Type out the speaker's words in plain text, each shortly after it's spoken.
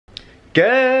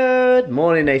Good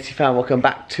morning, Nasey fan. Welcome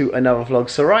back to another vlog.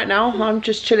 So right now I'm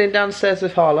just chilling downstairs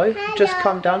with Harlow. Just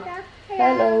come down.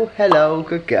 Hello,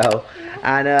 good girl.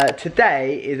 And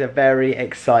today is a very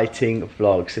exciting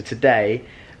vlog. So today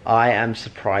I am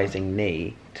surprising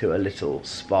Nee to a little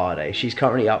spa day. She's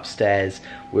currently upstairs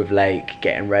with Lake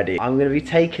getting ready. I'm going to be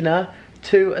taking her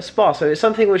to a spa. So it's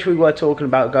something which we were talking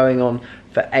about going on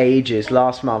for ages.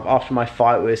 Last month after my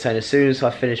fight we were saying as soon as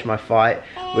I finish my fight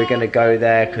we're gonna go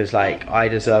there because like I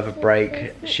deserve a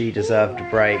break, she deserved a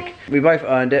break. We both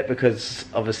earned it because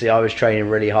obviously I was training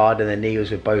really hard and then Nee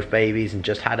was with both babies and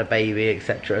just had a baby,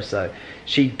 etc. So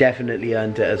she definitely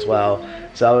earned it as well.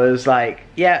 So I was like,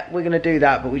 yeah, we're gonna do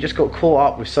that, but we just got caught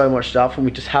up with so much stuff and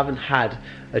we just haven't had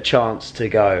a chance to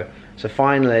go. So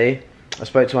finally I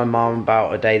spoke to my mum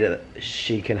about a day that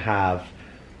she can have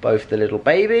both the little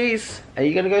babies. Are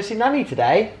you going to go see Nanny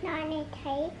today? Nanny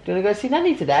today. Do you want to go see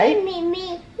Nanny today?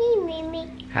 Me.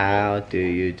 How do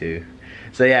you do?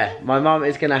 So yeah, my mum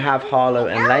is going to have Harlow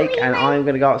and Lake and I'm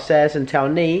going to go upstairs and tell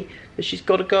Nee that she's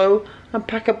got to go and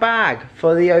pack a bag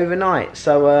for the overnight.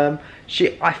 So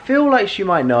I feel like she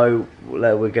might know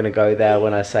that we're going to go there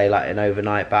when I say like an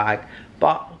overnight bag,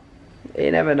 but you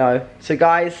never know. So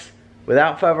guys,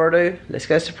 without further ado, let's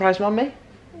go surprise Mummy.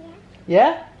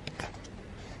 Yeah?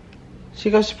 She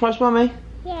goes surprise Mummy?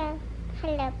 Yeah.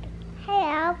 Hello,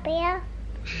 Bear.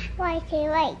 Why is he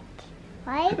late?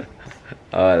 Right?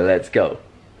 Alright, let's go.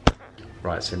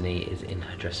 Right, so Nee is in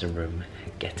her dressing room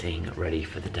getting ready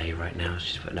for the day right now.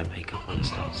 She's putting her makeup on and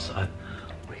stuff, so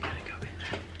we're gonna go in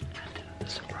and do the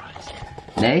surprise.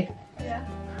 Nee? Yeah?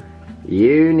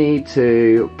 You need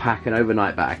to pack an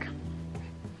overnight bag.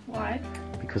 Why?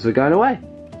 Because we're going away.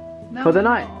 No, for the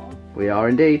night. We are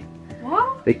indeed.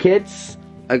 What? The kids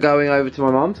are going over to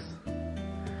my mum's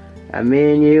and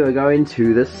me and you are going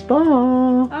to the spa.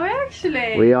 Oh,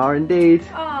 actually? We are indeed.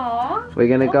 Aww. We're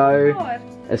gonna go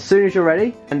as soon as you're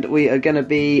ready and we are gonna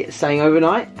be staying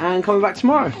overnight and coming back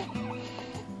tomorrow.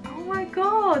 Oh my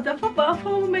god, I thought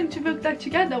we were meant to book that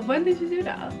together. When did you do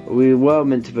that? We were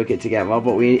meant to book it together,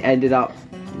 but we ended up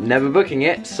never booking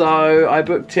it, so I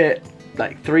booked it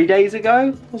like 3 days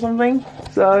ago or something.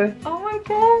 So oh my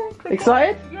god,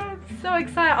 excited? Yeah, so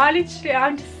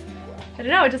excited. I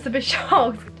don't know, just a bit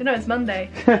shocked. I don't know, it's Monday.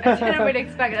 I didn't really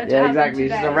expect it to happen exactly.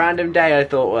 today. It's just a random day. I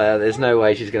thought, well, there's no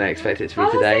way she's going to expect it to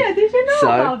be today. Yeah, did you know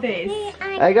about this?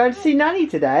 Are you going to see Nanny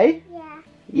today?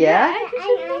 Yeah.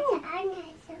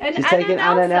 And she's taking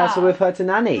Anna and Elsa with her to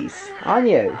Nanny's, aren't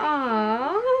you?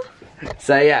 Aww.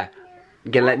 So yeah,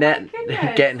 gonna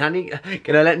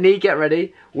let Nee get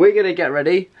ready. We're gonna get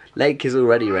ready. Lake is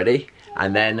already ready,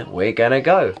 and then we're gonna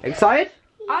go. Excited?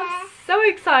 I'm so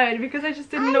excited because I just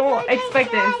did not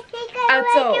expect this at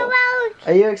all.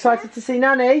 Are you excited to see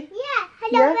Nanny? Yeah.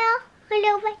 Hello, yeah?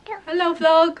 Hello,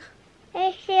 vlog.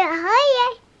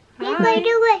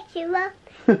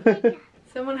 Hi.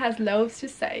 Someone has loads to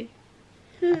say.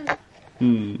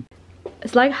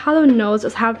 It's like Harlow knows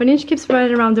what's happening. She keeps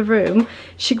running around the room.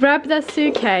 She grabbed that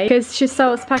suitcase because she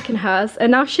saw us packing hers,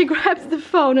 and now she grabs the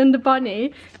phone and the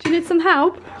bunny. Do you need some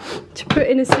help? To put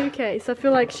in a suitcase. I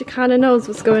feel like she kind of knows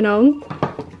what's going on.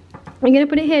 I'm gonna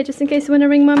put it here just in case you want to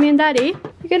ring Mommy and Daddy.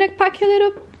 You're gonna pack your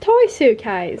little toy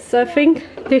suitcase. So I think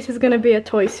this is gonna be a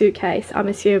toy suitcase, I'm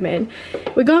assuming.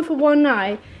 We're going for one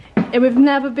night and we've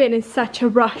never been in such a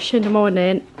rush in the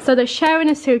morning. So they're sharing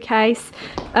a suitcase.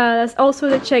 There's also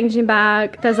the changing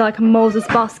bag. There's like a Moses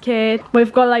basket.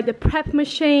 We've got like the prep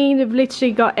machine. We've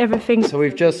literally got everything. So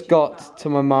we've just got to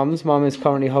my mum's. Mum is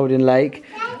currently holding Lake.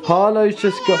 Harlow's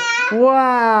just got...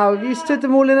 Wow, have you stood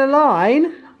them all in a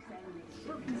line?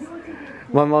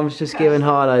 My mum's just given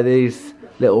Harlow these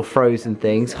little frozen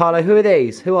things. Harlow, who are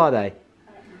these? Who are they?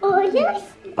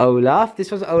 Olaf. Olaf? This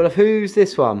one's Olaf. Who's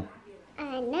this one?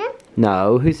 Anna.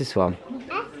 No, who's this one?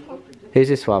 Asa. Who's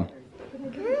this one?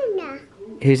 Anna.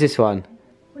 Who's this one?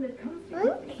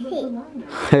 Unky.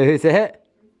 Who's it?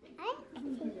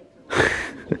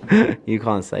 You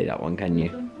can't say that one, can you?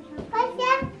 What's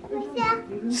that?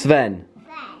 Sven.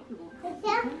 What's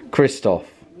that? Christoph.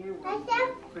 What's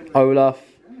that? Olaf.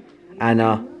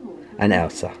 Anna. And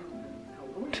Elsa.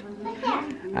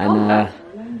 And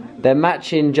they're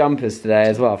matching jumpers today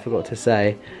as well, I forgot to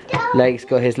say. Lake's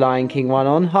got his Lion King one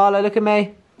on. Harlow, look at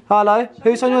me. Harlow,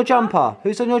 who's on your jumper?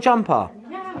 Who's on your jumper?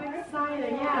 Yeah, I'm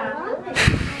excited,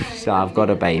 yeah. So I've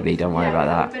got a baby, don't worry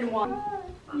about that.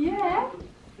 Yeah.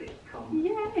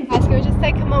 Yeah. Guys, we'll just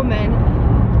take a moment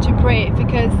to breathe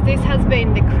because this has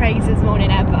been the craziest morning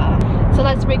ever. So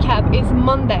let's recap. It's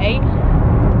Monday.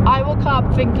 I woke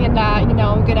up thinking that, you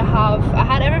know, I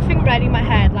had everything ready in my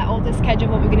head, like all the schedule,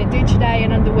 what we're gonna do today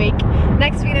and on the week.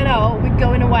 Next thing you know, we're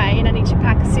going away and I need to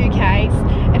pack a suitcase.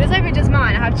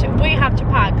 we have to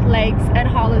pack Legs and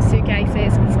Harlow's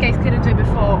suitcases because Case couldn't do it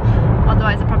before,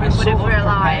 otherwise I probably would have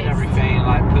realised. Everything,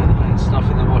 like put stuff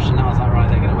in the wash, and I was like, right,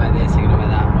 they're gonna wear this, they're gonna wear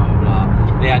that, blah blah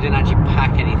blah. But yeah, I didn't actually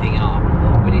pack anything up.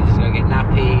 We needed to go get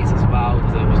nappies as well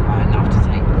because there wasn't like enough to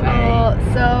take away.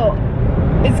 So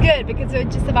it's good because we're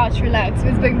just about to relax.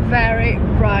 It's been very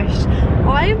rushed.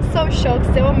 I am so shocked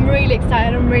still. I'm really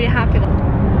excited. I'm really happy.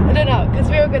 I don't know, because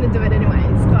we were going to do it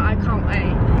anyways, but I can't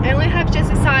wait. And we have just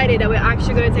decided that we're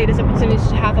actually going to take this opportunity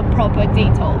to have a proper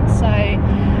detox. So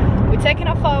we're taking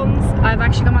our phones. I've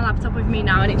actually got my laptop with me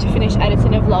now. I need to finish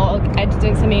editing a vlog and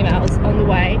doing some emails on the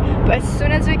way. But as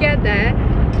soon as we get there,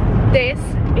 this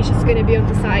is just going to be on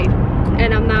the side.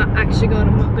 And I'm not going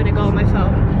to go on my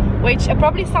phone. Which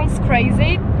probably sounds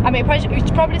crazy. I mean,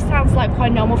 it probably sounds like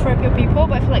quite normal for a few people,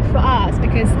 but I feel like for us,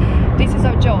 because this is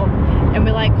our job and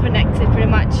we're like connected pretty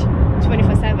much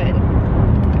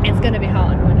 24/7, it's gonna be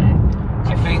hard, won't it?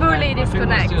 I think fully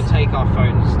disconnect. We'll still take our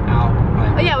phones out.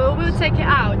 Like, oh yeah, we'll take it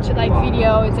out to like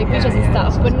video and take pictures and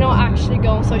stuff, but not actually go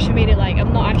on social media. Like,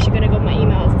 I'm not actually gonna go on my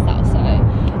emails and stuff. So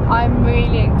I'm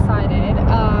really excited.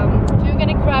 We're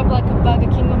gonna grab like a Burger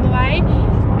King on the way,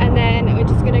 and then we're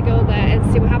just gonna go there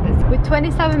and see what happens. We're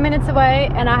 27 minutes away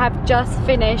and I have just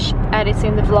finished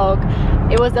editing the vlog.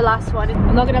 It was the last one.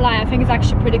 I'm not gonna lie, I think it's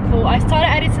actually pretty cool. I started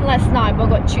editing last night but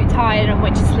I got too tired and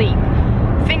went to sleep,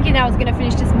 thinking I was gonna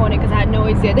finish this morning because I had no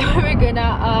idea that we were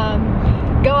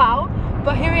gonna go out.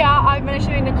 But here we are. I managed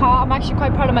to be in the car. I'm actually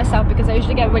quite proud of myself because I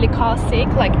usually get really car sick,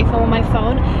 like if I'm on my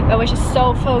phone. But I was just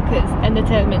so focused and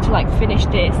determined to like finish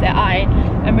this that I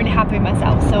am really happy with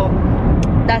myself. So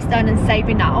that's done and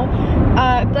saving now.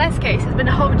 Bless Case, it's been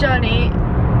a whole journey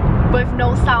with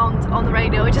no sound on the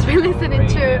radio. We've just been listening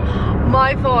to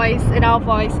my voice and our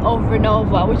voice over and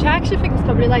over, which I actually think is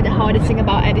probably like the hardest thing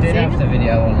about editing. Did have the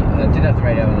radio on, did have the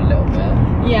radio on a little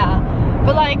bit. Yeah,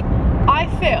 but like I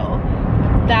feel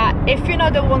that if you're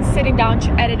not the one sitting down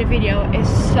to edit a video, it's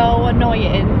so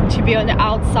annoying to be on the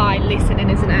outside listening,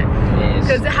 isn't it? It is.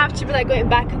 Because they have to be like going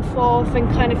back and forth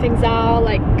and cutting things out,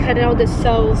 like cutting out the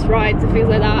souls, right, and things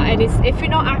like that. And it's, if you're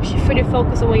not actually fully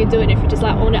focused on what you're doing, if you're just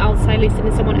like on the outside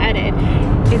listening to someone edit,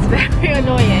 it's very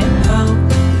annoying.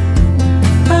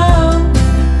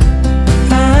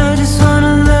 I just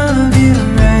wanna love you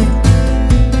right.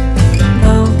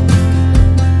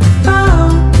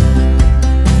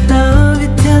 Love you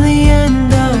till the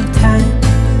end of time.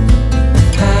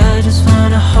 I just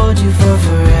wanna hold you for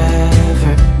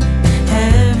forever.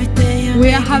 Every day we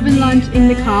are having lunch in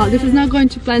the car. This is not going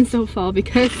to plan so far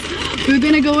because we're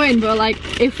gonna go in, but like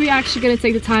if we're actually gonna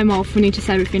take the time off, we need to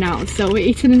set everything out. So we're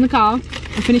eating in the car,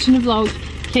 we're finishing the vlog.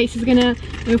 Case is gonna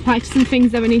reply to some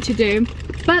things that we need to do,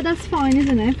 but that's fine,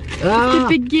 isn't it? It's the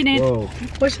beginning. Whoa.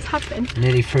 What just happened?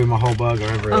 Nearly threw my whole burger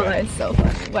everywhere. Oh, that is so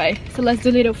funny. Wait, so let's do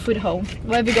a little food haul.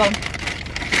 Where have we gone?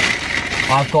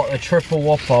 I've got a triple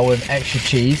Whopper with extra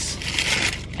cheese.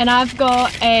 And I've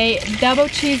got a double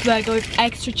cheeseburger with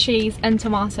extra cheese and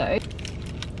tomato.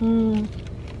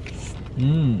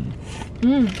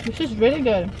 This is really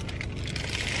good.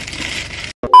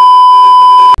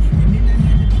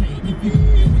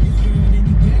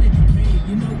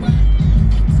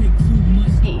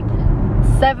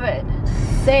 Seven,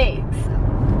 6,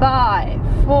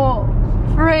 5, 4,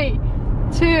 3,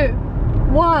 2,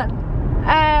 1,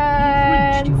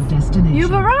 and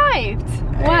you've arrived.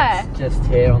 Where? It's just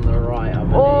here on the right, I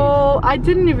believe. Oh, I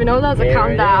didn't even know that was a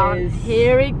countdown. It is.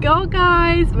 Here we go,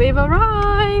 guys. We've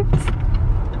arrived.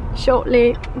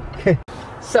 Shortly.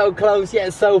 So close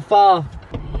yet so far.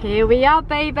 Here we are,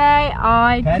 baby.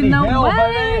 I cannot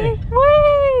wait.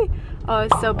 Whee! Oh,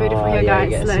 it's so beautiful here,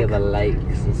 guys. You get to see the lakes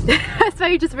and stuff. That's why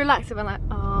you just relax and we're like,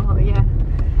 oh yeah.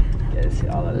 Yeah, see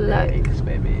all the lakes,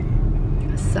 baby.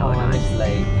 So nice.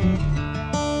 Lake.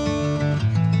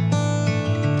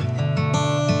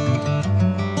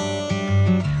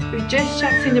 We just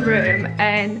checked in the room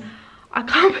and I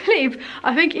can't believe,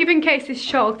 I think even Case is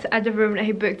shocked at the room that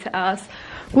he booked us.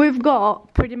 We've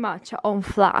got pretty much our own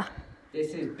flat.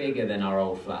 This is bigger than our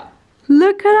old flat.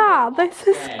 Look at that, this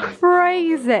is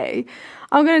crazy.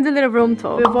 I'm gonna do a little room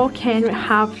tour. We walk in, we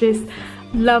have this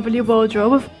lovely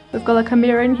wardrobe. We've got like a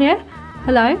mirror in here,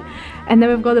 hello. And then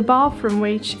we've got the bathroom,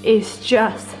 which is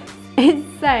just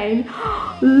insane.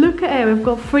 Look at it, we've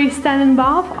got freestanding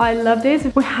bath, I love this.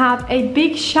 We have a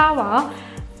big shower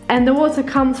and the water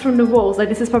comes from the walls. Like,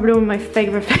 this is probably one of my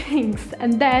favorite things.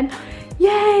 And then,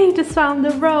 yay, just found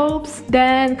the robes.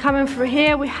 Then coming through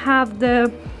here, we have the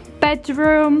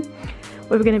bedroom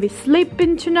where we're gonna be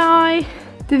sleeping tonight.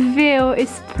 The view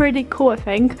is pretty cool, I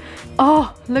think.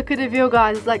 Oh, look at the view,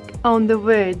 guys. It's like on the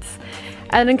woods.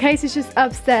 And in case it's just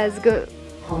upstairs, good.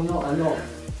 I'm not.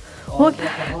 What the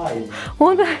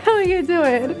hell are you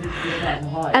doing?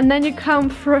 And then you come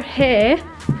through here,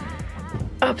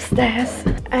 upstairs,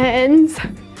 and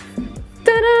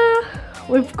ta-da!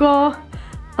 We've got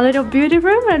a little beauty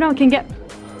room. I don't know, I can get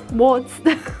what's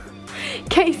the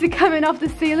Casey coming off the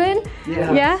ceiling.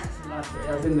 Yeah?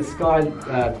 I was in the sky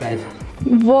bed.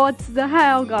 What the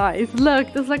hell, guys?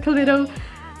 Look, there's like a little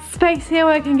space here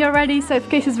where I can get ready. So if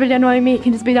Casey's really annoying me, he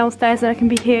can just be downstairs and I can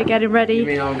be here getting ready. You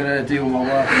mean I'm gonna do all my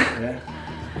work? Yeah.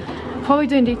 Probably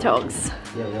doing detox.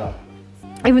 Yeah, we are.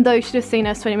 Even though you should have seen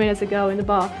us 20 minutes ago in the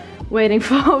bar, waiting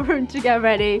for our room to get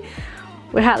ready.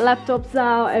 We had laptops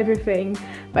out, everything.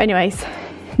 But anyways,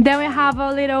 then we have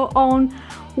a little own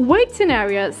waiting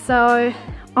area. So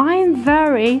I'm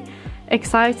very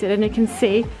excited, and you can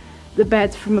see the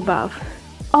beds from above.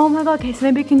 Oh my god, okay, so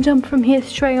maybe we can jump from here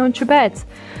straight onto beds.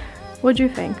 What do you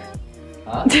think?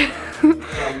 Jump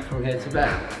from here to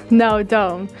bed? No,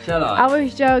 don't. Shall I? I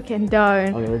was joking,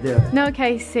 don't. I'm gonna do it. No,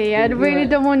 Casey, I really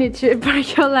don't want you to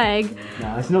break your leg.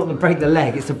 No, it's not to break the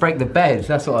leg, it's to break the bed.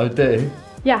 That's what I would do.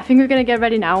 Yeah, I think we're gonna get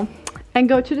ready now and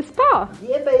go to the spa.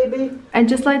 Yeah, baby. And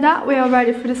just like that, we are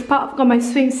ready for the spa. I've got my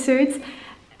swimsuits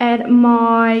and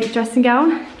my dressing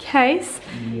gown. Case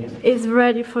is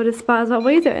ready for the spa as well.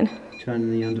 What are you doing?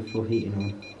 Turning the underfloor heating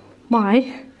on.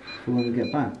 Why? For when we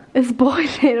get back. It's boiling.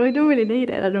 We don't really need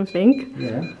it, I don't think.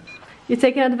 Yeah. You're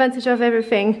taking advantage of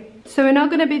everything. So we're not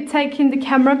going to be taking the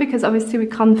camera because obviously we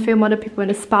can't film other people in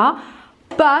the spa.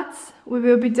 But we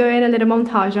will be doing a little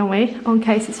montage, aren't we? On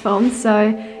Casey's phone.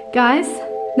 So guys,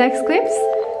 next clips,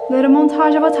 little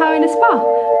montage of our time in the spa.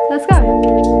 Let's go.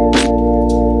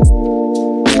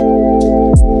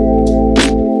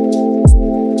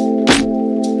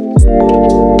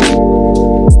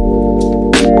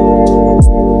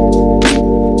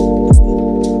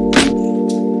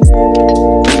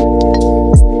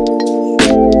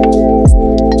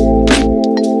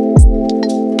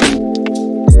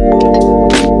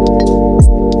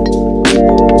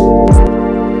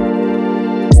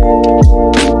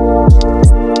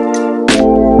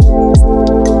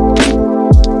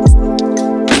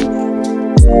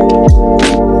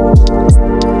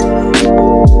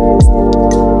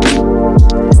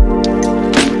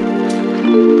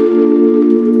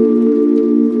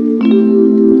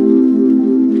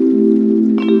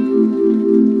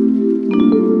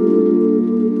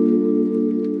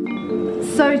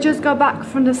 So just got back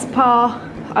from the spa.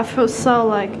 I feel so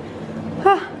like,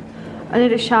 I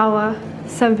need a shower,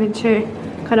 something to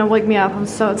kind of wake me up. I'm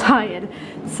so tired.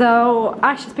 So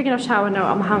actually, speaking of shower, no,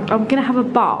 I'm gonna have a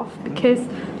bath because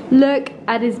look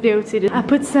at this beauty. I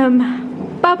put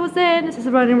some bubbles in. This is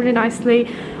running really nicely.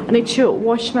 I need to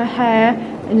wash my hair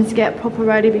and just get proper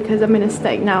ready because I'm in a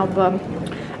state now, but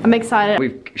I'm excited.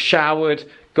 We've showered,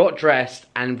 got dressed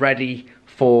and ready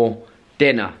for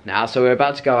dinner now, so we're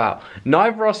about to go out.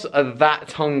 Neither of us are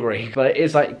that hungry, but it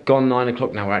is like gone 9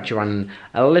 o'clock now. We're actually running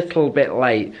a little bit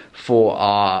late for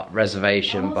our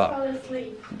reservation, but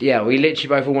yeah, we literally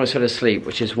both almost fell asleep,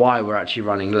 which is why we're actually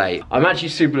running late. I'm actually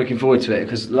super looking forward to it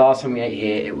because last time we ate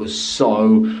here, it was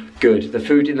so good. The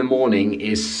food in the morning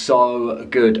is so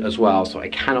good as well, so I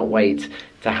cannot wait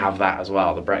to have that as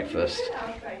well, the breakfast.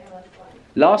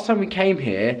 Last time we came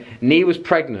here, Nee was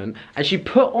pregnant and she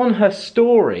put on her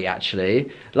story actually,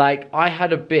 like I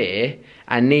had a beer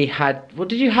and Nee had, what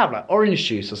did you have, like orange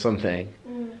juice or something?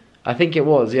 I think it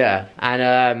was, yeah.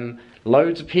 And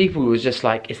loads of people was just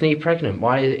like, is Nee pregnant?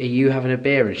 Why are you having a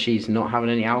beer and she's not having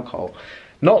any alcohol?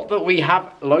 Not that we have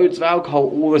loads of alcohol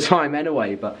all the time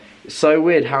anyway, but it's so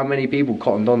weird how many people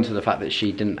cottoned on to the fact that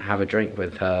she didn't have a drink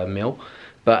with her meal.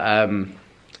 But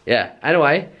yeah,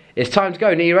 anyway, it's time to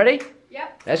go. Nee, you ready?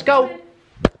 Yep. Let's go.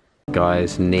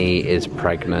 Guys, Nee is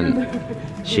pregnant.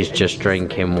 She's just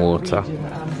drinking water.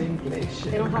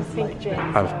 They don't have pink gin.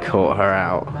 I've caught her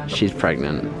out. She's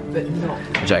pregnant.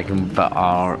 I'm joking, but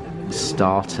our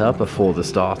starter, before the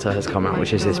starter has come out,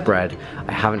 which is this bread,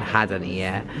 I haven't had any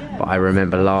yet, but I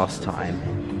remember last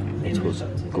time it was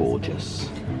gorgeous.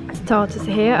 Starters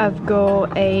here, I've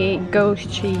got a goat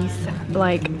cheese,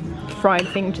 like fried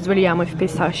thing, which is really yummy with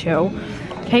pistachio.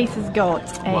 Case has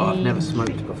got a... Well, I've never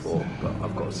smoked before, but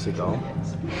I've got a cigar.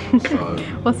 So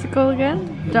what's it called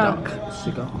again? Duck.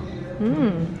 Cigar.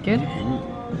 Good.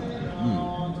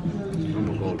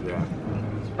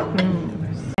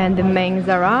 And the mains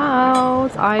are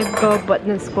out. I've got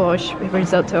button squash with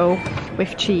risotto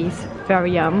with cheese.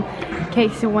 Very yum.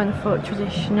 Casey went for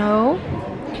traditional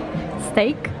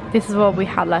steak. This is what we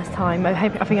had last time. I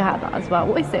think I had that as well.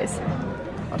 What is this?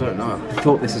 I don't know. I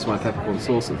thought this was my peppercorn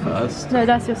sauce at first. No,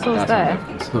 that's your sauce there.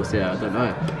 Sauce, yeah, I don't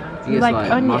know. I think it's Like like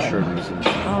onion. mushrooms and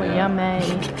stuff. Oh, yeah.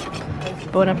 yummy.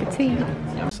 Bon appetit.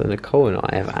 So Nicole and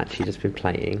I have actually just been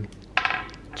playing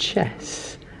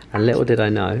chess. And little did I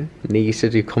know, Nee used to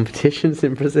do competitions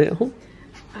in Brazil.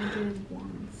 I did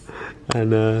once.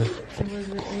 And it was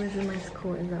a nice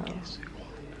court as well.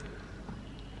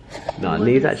 No,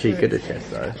 Nee's actually good at chess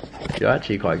though. You're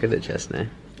actually quite good at chess, Nee.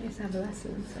 I used to have a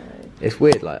lesson, so... It's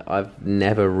weird, like, I've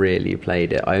never really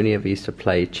played it. I only ever used to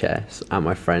play chess at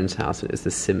my friend's house, and it was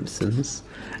The Simpsons.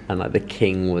 And, like, the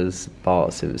king was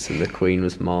Bart Simpson, the queen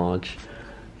was Marge.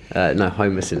 No,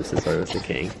 Homer Simpson, sorry, was the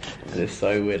king. And it's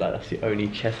so weird, like, that's the only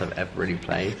chess I've ever really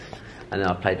played. And then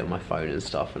I played on my phone and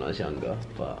stuff when I was younger.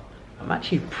 But I'm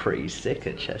actually pretty sick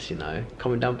at chess, you know.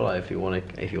 Comment down below if you want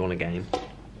a game.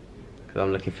 Because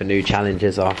I'm looking for new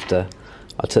challenges after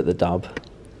I took the dub.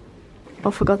 Oh,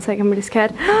 for God's sake, I'm really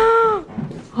scared. Oh.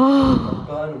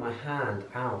 Burn on my hand,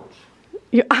 ouch.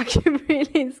 You actually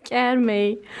really scared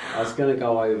me. I was going to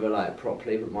go over like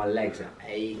properly, but my legs are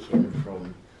aching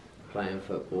from playing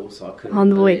football, so I couldn't. On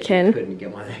the weekend. Couldn't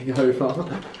get my leg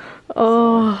over.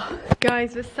 Oh,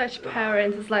 guys, we're such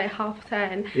parents. It's like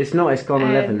 10:30. It's not. It's gone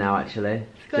 11 now, actually.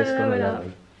 It's just gone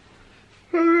 11.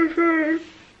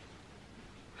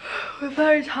 We're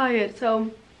very tired,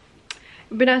 so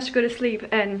we've been asked to go to sleep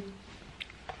and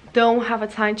don't have a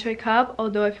time to wake up,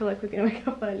 although I feel like we're gonna wake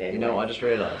up early. You know what I just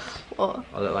realised? What?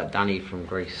 I look like Danny from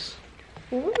Greece.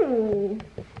 Ooh.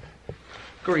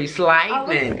 Grease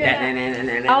lightning.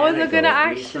 I was gonna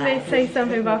actually say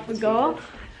something, but I forgot.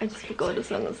 I just forgot the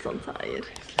song. I'm so tired.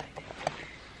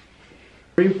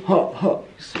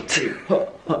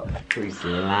 Grease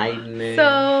lightning.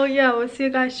 So yeah, we'll see you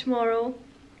guys tomorrow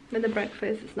when the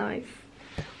breakfast is nice.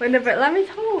 When the let me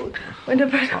talk. When the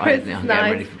breakfast is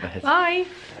nice. Ready for bed. Bye.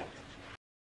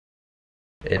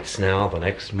 It's now the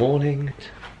next morning.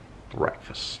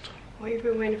 Breakfast. We've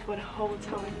been waiting for the whole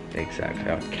time.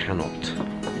 Exactly. I cannot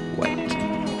wait.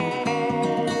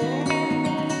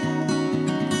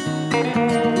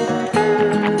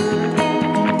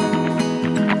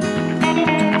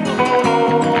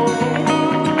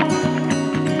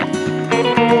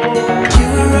 You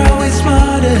were always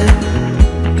smarter.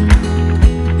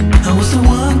 I was the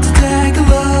one to tag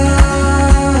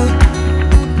along.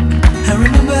 I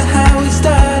remember how we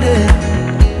started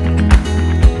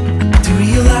to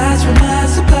realize we're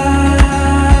miles apart.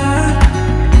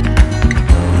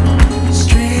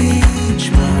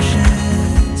 Strange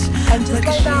motions. And just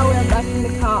like now we're back in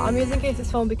the car. I'm using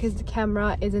Casey's phone because the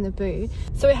camera is in the boot.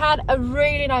 So we had a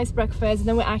really nice breakfast, and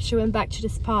then we actually went back to the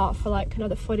spa for like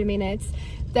another 40 minutes.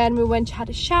 Then we went to had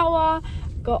a shower,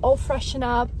 got all freshened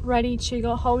up, ready to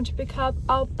go home to pick up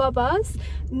our bubbas.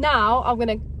 Now I'm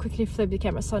gonna quickly flip the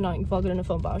camera so I'm not involved in the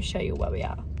phone, but I'll show you where we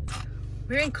are.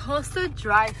 We're in Costa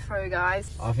drive-through,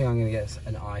 guys. I think I'm gonna get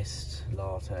an iced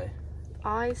latte.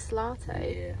 Iced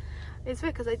latte? Yeah. It's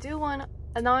weird because I do want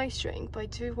an ice drink, but I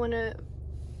do want a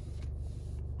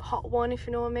hot one, if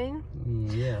you know what I mean.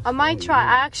 Yeah. I might try.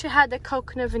 I actually had the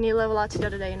coconut vanilla latte the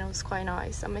other day and it was quite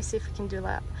nice. I may see if we can do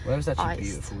that. Weather's actually iced.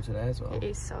 beautiful today as well. It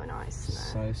is so nice.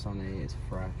 So sunny, it's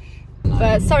fresh.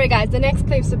 But sorry guys, the next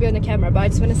clips will be on the camera, but I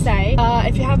just want to say,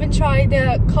 if you haven't tried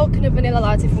the coconut vanilla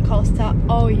latte from Costa,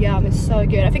 oh yum, it's so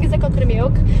good. I think it's the coconut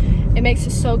milk. It makes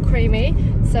it so creamy.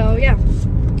 So yeah,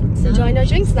 let's enjoy our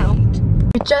drinks now.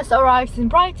 We just arrived in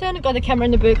Brighton, got the camera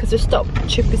in the boot because we stopped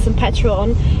to put some petrol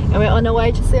on, and we're on our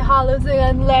way to see Harlow's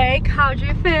and Lake. How do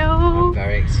you feel? I'm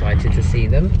very excited to see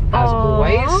them, as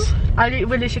always. I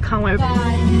really can't wait.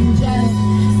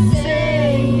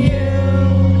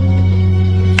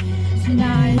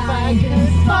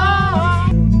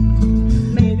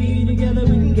 Maybe together we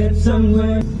can get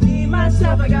somewhere. Me,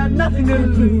 myself, I got nothing to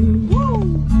prove.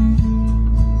 Woo!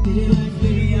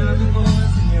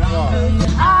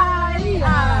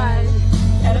 I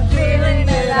had a feeling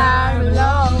that I'm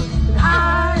alone.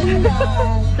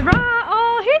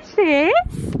 Oh, here she is.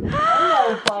 Hello,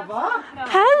 Bubba.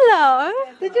 Hello.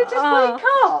 Did you just wake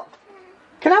up?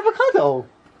 Can I have a cuddle?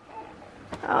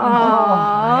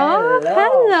 Oh,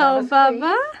 hello,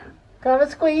 Bubba. Can I have a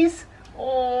squeeze?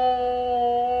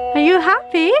 Oh. Are you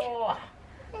happy?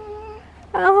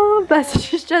 Oh, bless her.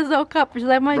 She's just woke up. She's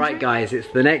like, my Right, guys, it's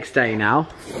the next day now.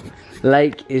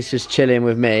 Lake is just chilling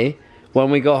with me. When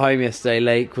we got home yesterday,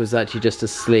 Lake was actually just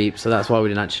asleep, so that's why we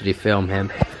didn't actually film him.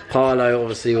 Harlow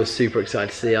obviously was super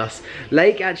excited to see us.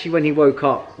 Lake actually, when he woke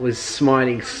up, was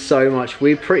smiling so much.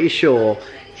 We're pretty sure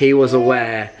he was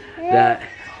aware that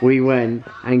we went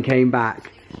and came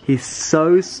back. He's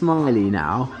so smiley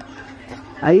now.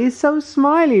 Are you so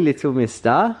smiley, little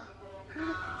mister?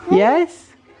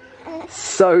 Yes?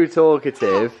 So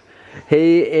talkative.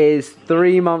 He is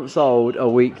 3 months old a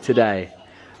week today.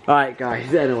 Alright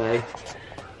guys, anyway.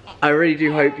 I really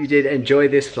do hope you did enjoy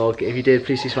this vlog. If you did,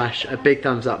 please do smash a big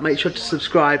thumbs up. Make sure to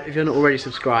subscribe if you're not already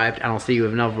subscribed, and I'll see you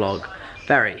with another vlog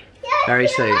very, very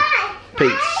soon.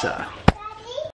 Peace.